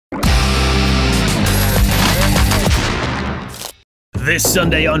This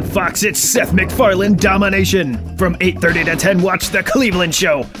Sunday on Fox, it's Seth MacFarlane domination. From 8:30 to 10, watch The Cleveland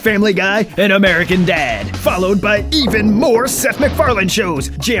Show, Family Guy, and American Dad. Followed by even more Seth MacFarlane shows,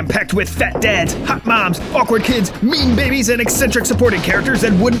 jam-packed with fat dads, hot moms, awkward kids, mean babies, and eccentric supporting characters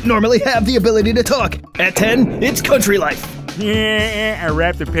that wouldn't normally have the ability to talk. At 10, it's Country Life. Yeah, a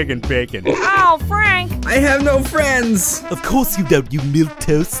raptor pig and bacon. Oh, Frank! I have no friends! Of course you don't, you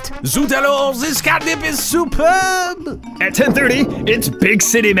milquetoast. Zut alors, this catnip is superb! At 10:30, it's Big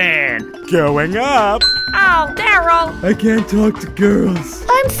City Man. Going up. Oh, Daryl! I can't talk to girls.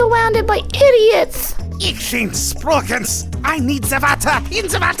 I'm surrounded by idiots! Ich sind Sprockens. I need the water in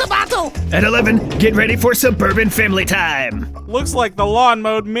the water bottle. At 11, get ready for Suburban Family Time. Looks like the lawn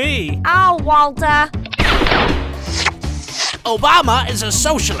mowed me. Oh, Walter! Obama is a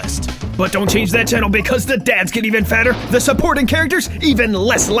socialist. But don't change that channel because the dads get even fatter, the supporting characters even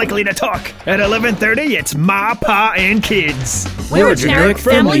less likely to talk. At 11:30, it's Ma, Pa, and Kids. We're a generic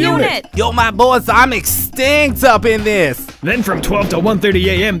family unit! Yo, my boys, I'm extinct up in this. Then from 12 to 1:30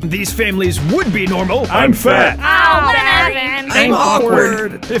 a.m., these families would be normal. I'm fat. Oh, Evan! I'm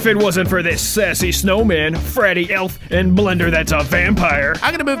awkward. If it wasn't for this sassy snowman, fratty elf, and Blender that's a vampire.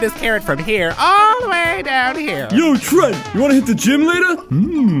 I'm gonna move this carrot from here all the way down here. Yo, Trent, you wanna hit the gym later?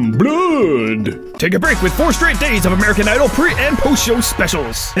 Blood. Take a break with 4 straight days of American Idol pre- and post-show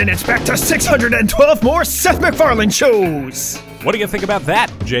specials. Then it's back to 612 more Seth MacFarlane shows. What do you think about that,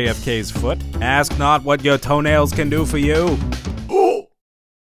 JFK's foot? Ask not what your toenails can do for you.